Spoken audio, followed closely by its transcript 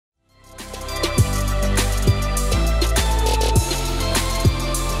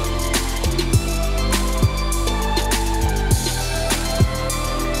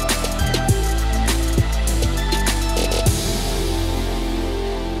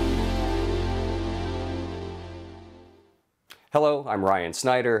Hello, I'm Ryan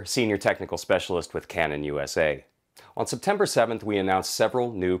Snyder, Senior Technical Specialist with Canon U.S.A. On September 7th, we announced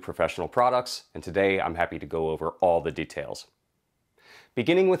several new professional products, and today I'm happy to go over all the details.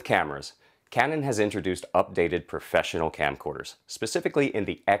 Beginning with cameras, Canon has introduced updated professional camcorders, specifically in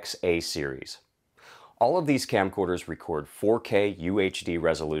the XA series. All of these camcorders record 4K UHD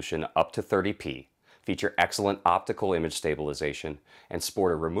resolution up to 30p, feature excellent optical image stabilization, and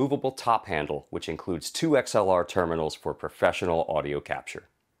sport a removable top handle which includes two XLR terminals for professional audio capture.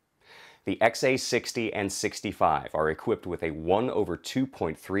 The XA60 and 65 are equipped with a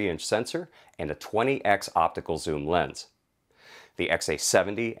 1/2.3-inch sensor and a 20x optical zoom lens. The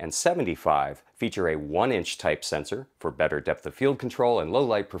XA70 and 75 feature a 1-inch type sensor for better depth of field control and low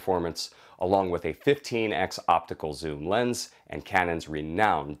light performance, along with a 15x optical zoom lens and Canon's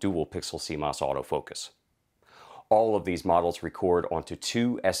renowned dual pixel CMOS autofocus. All of these models record onto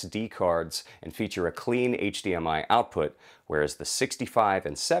two SD cards and feature a clean HDMI output, whereas the 65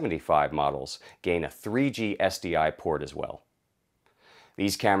 and 75 models gain a 3G SDI port as well.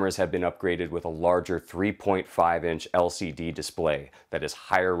 These cameras have been upgraded with a larger 3.5-inch LCD display that is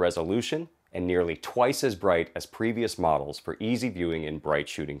higher resolution and nearly twice as bright as previous models for easy viewing in bright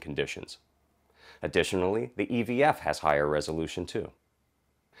shooting conditions. Additionally, the EVF has higher resolution too.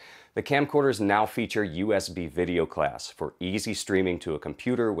 The camcorders now feature USB video class for easy streaming to a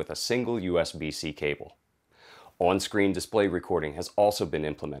computer with a single USB-C cable. On-screen display recording has also been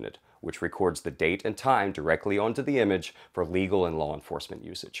implemented, which records the date and time directly onto the image for legal and law enforcement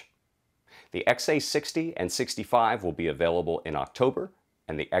usage. The XA60 and 65 will be available in October,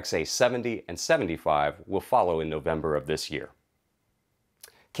 and the XA70 and 75 will follow in November of this year.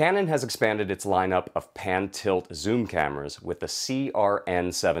 Canon has expanded its lineup of pan-tilt zoom cameras with the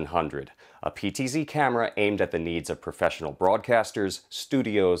CRN700, a PTZ camera aimed at the needs of professional broadcasters,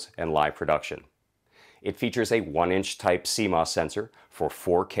 studios, and live production. It features a 1-inch type CMOS sensor for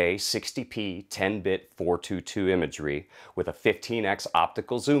 4K 60p 10-bit 422 imagery with a 15x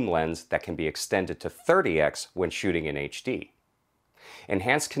optical zoom lens that can be extended to 30x when shooting in HD.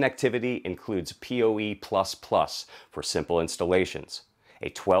 Enhanced connectivity includes PoE++ for simple installations, a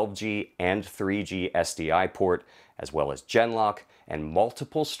 12G and 3G SDI port, as well as Genlock and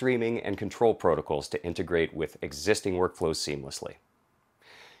multiple streaming and control protocols to integrate with existing workflows seamlessly.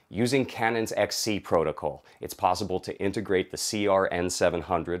 Using Canon's XC protocol, it's possible to integrate the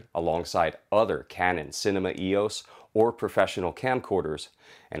CRN700 alongside other Canon Cinema EOS or professional camcorders,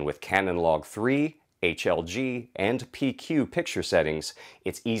 and with Canon Log 3, HLG, and PQ picture settings,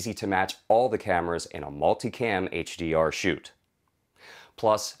 it's easy to match all the cameras in a multicam HDR shoot.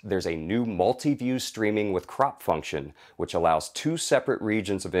 Plus, there's a new multi-view streaming with crop function, which allows two separate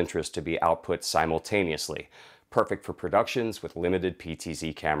regions of interest to be output simultaneously, perfect for productions with limited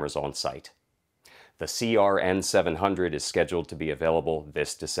PTZ cameras on site. The CRN700 is scheduled to be available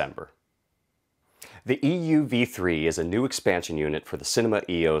this December. The EUV3 is a new expansion unit for the Cinema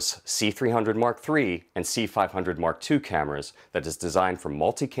EOS C300 Mark III and C500 Mark II cameras that is designed for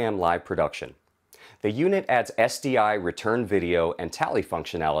multicam live production. The unit adds SDI return video and tally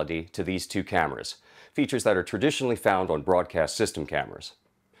functionality to these two cameras, features that are traditionally found on broadcast system cameras.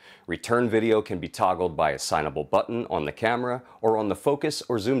 Return video can be toggled by a signable button on the camera or on the focus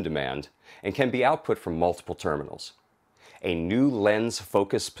or zoom demand, and can be output from multiple terminals. A new lens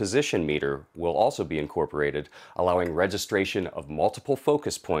focus position meter will also be incorporated, allowing registration of multiple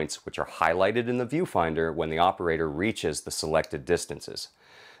focus points which are highlighted in the viewfinder when the operator reaches the selected distances.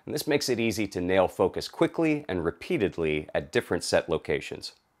 And this makes it easy to nail focus quickly and repeatedly at different set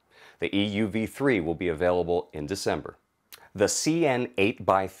locations. The EUV3 will be available in December. The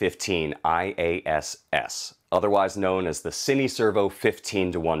CN8x15 IASS, otherwise known as the CINE-SERVO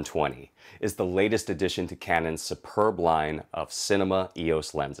 15-120, is the latest addition to Canon's superb line of cinema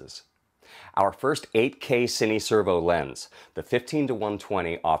EOS lenses. Our first 8K CINE-SERVO lens, the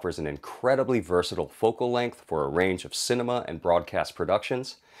 15-120, offers an incredibly versatile focal length for a range of cinema and broadcast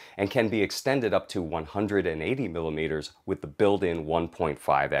productions, and can be extended up to 180mm with the built-in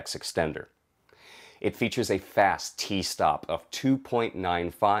 1.5x extender. It features a fast T-stop of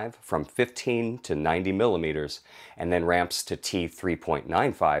 2.95 from 15 to 90mm, and then ramps to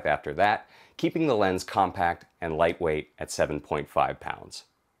T3.95 after that, keeping the lens compact and lightweight at 7.5 pounds.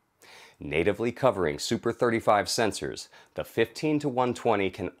 Natively covering Super 35 sensors, the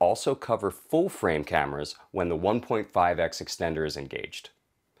 15-120 can also cover full-frame cameras when the 1.5x extender is engaged.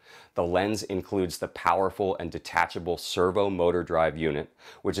 The lens includes the powerful and detachable servo motor drive unit,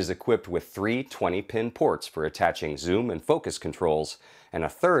 which is equipped with three 20-pin ports for attaching zoom and focus controls, and a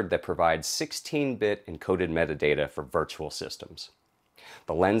third that provides 16-bit encoded metadata for virtual systems.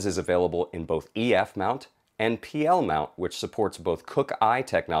 The lens is available in both EF mount NPL mount, which supports both Cook-I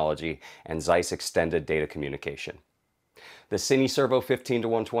technology and Zeiss extended data communication. The CINE-SERVO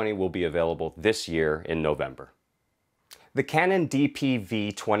 15-120 will be available this year in November. The Canon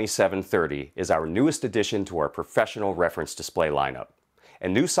DPV-2730 is our newest addition to our professional reference display lineup. A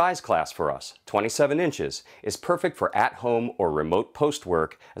new size class for us, 27 inches, is perfect for at-home or remote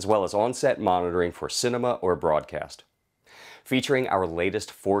post-work, as well as on-set monitoring for cinema or broadcast. Featuring our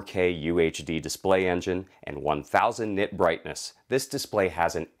latest 4K UHD display engine and 1000 nit brightness, this display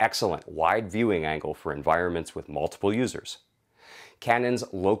has an excellent wide viewing angle for environments with multiple users. Canon's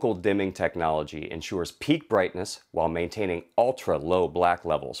local dimming technology ensures peak brightness while maintaining ultra-low black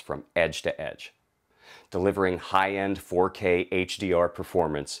levels from edge to edge. Delivering high-end 4K HDR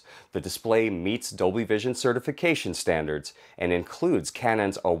performance, the display meets Dolby Vision certification standards and includes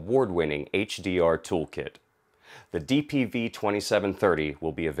Canon's award-winning HDR toolkit. The DPV-2730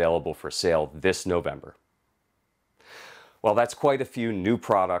 will be available for sale this November. Well, that's quite a few new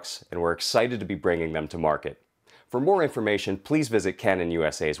products, and we're excited to be bringing them to market. For more information, please visit Canon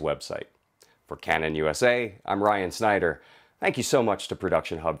U.S.A.'s website. For Canon U.S.A., I'm Ryan Snyder. Thank you so much to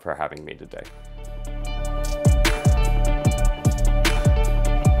ProductionHUB for having me today.